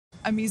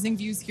amazing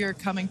views here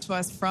coming to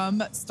us from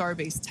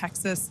Starbase,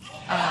 Texas.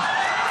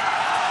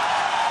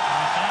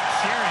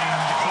 Cheering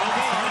to close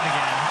the stars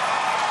again.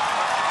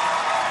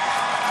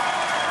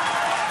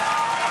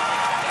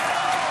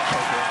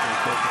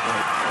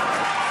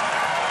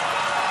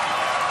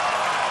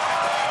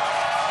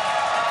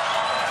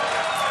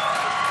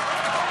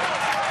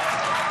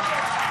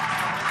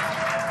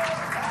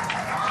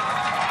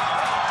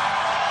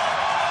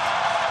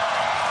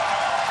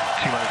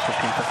 T-minus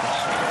 15 seconds.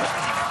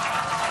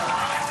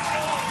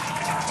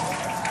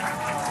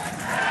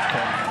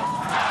 10,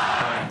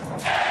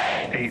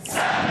 9, 8,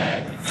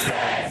 7,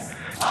 6,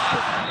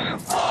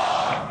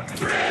 5,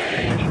 3.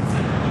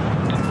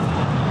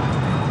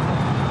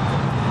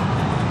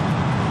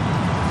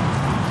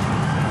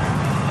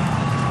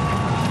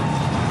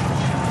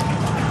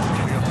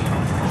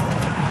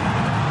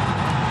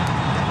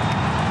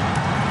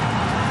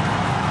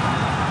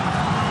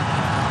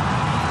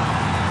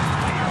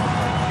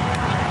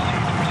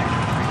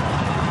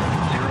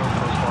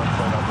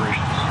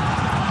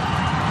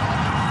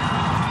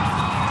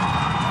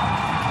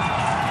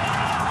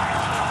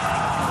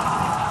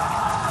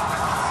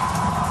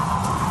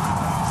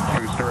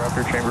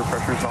 Chamber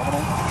pressure is nominal.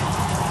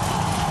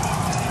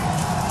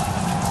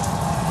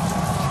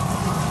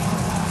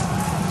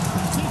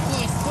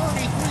 T-plus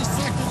 33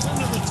 seconds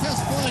into the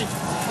test flight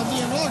of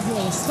the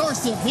inaugural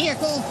Starship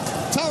vehicle.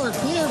 Tower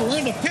cleared, we're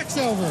into pitch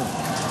over.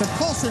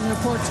 Propulsion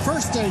reports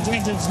first stage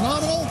engines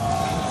nominal.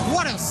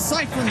 What a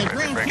sight from the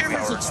ground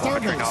cameras at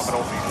Starbase.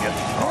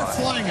 We're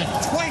flying at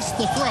twice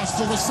the thrust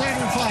of the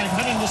Saturn V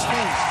heading to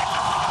space.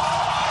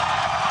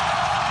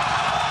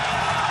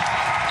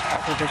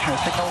 Acquisition of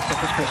signal,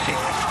 surface proceed.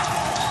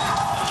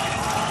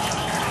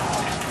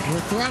 We're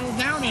throttled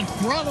down and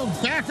throttled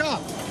back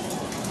up.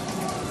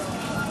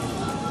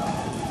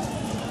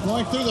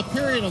 Going through the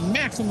period of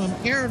maximum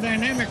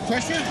aerodynamic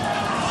pressure.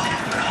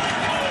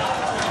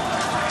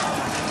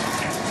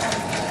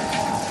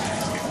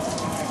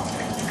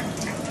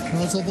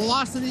 As the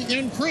velocity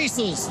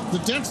increases, the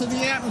density of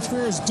the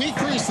atmosphere is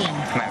decreasing.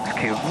 Max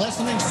Q.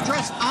 Lessening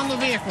stress on the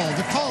vehicle.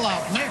 The call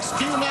out, max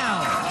Q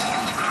now.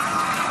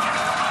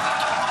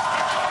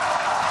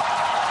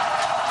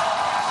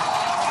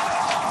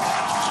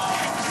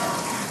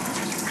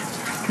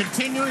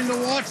 Continuing to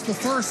watch the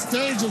first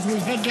stage as we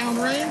head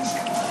downrange.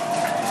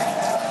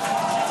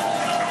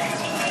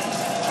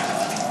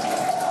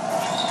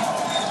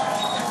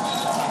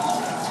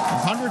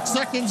 A 100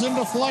 seconds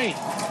into flight.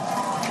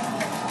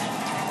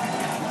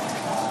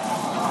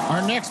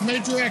 Our next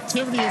major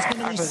activity is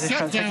going to be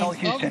shutdown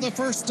of the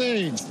first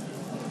stage.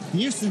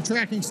 Houston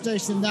tracking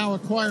station now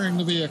acquiring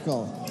the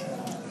vehicle.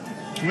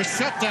 With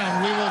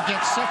shutdown, we will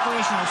get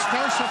separation of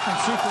Starship and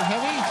Super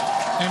Heavy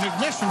and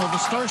ignition of the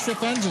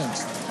Starship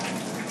engines.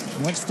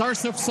 When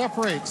Starship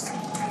separates,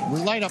 we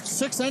light up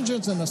 6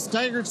 engines in a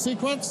staggered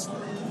sequence.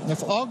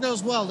 If all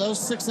goes well, those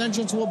 6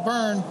 engines will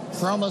burn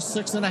for almost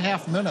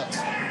 6.5 minutes.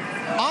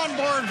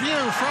 Onboard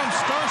view from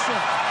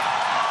Starship.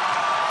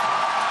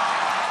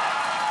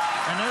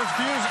 And there's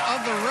views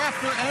of the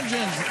Raptor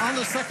engines on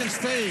the second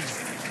stage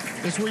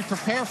as we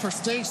prepare for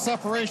stage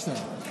separation.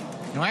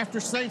 Now,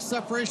 after stage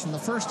separation, the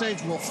first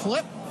stage will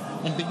flip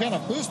and begin a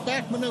boost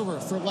back maneuver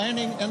for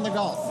landing in the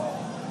Gulf.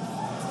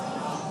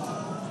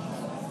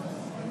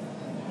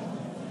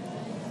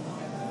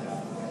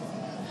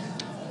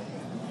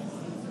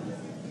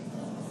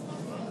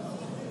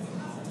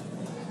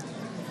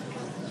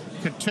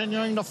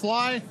 Continuing to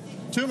fly,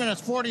 2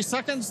 minutes, 40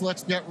 seconds.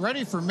 Let's get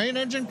ready for main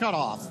engine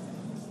cutoff.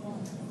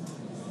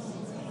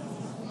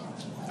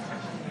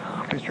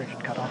 Booster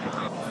engine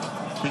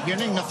cutoff.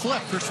 Beginning to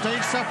flip for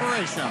stage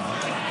separation.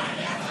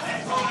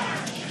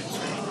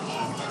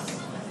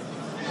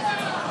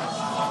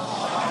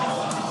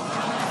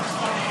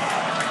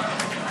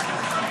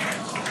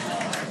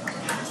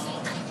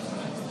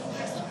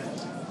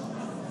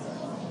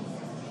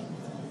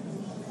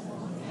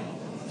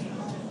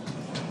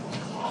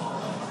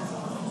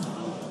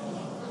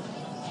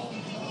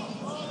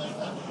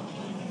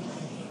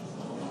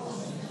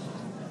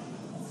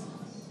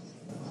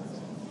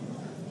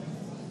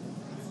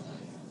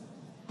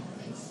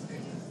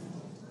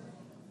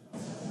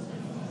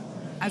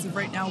 As of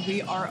right now,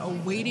 we are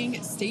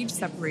awaiting stage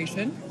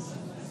separation,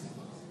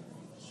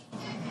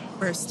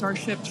 where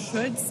Starship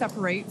should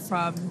separate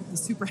from the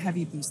Super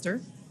Heavy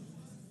booster.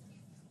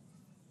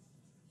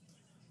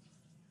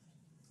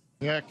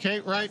 Yeah,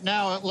 Kate, right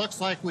now it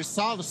looks like we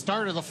saw the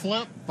start of the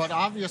flip, but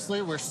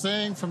obviously we're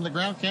seeing from the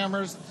ground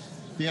cameras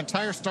the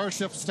entire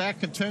Starship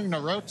stack continuing to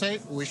rotate.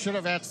 We should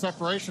have had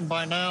separation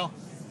by now.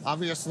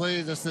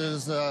 Obviously, this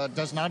is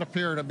does not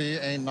appear to be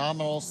a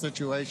nominal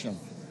situation.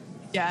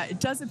 Yeah, it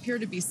does appear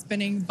to be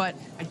spinning, but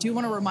I do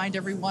want to remind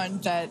everyone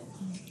that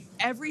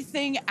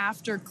everything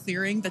after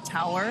clearing the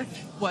tower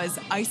was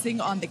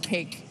icing on the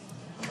cake.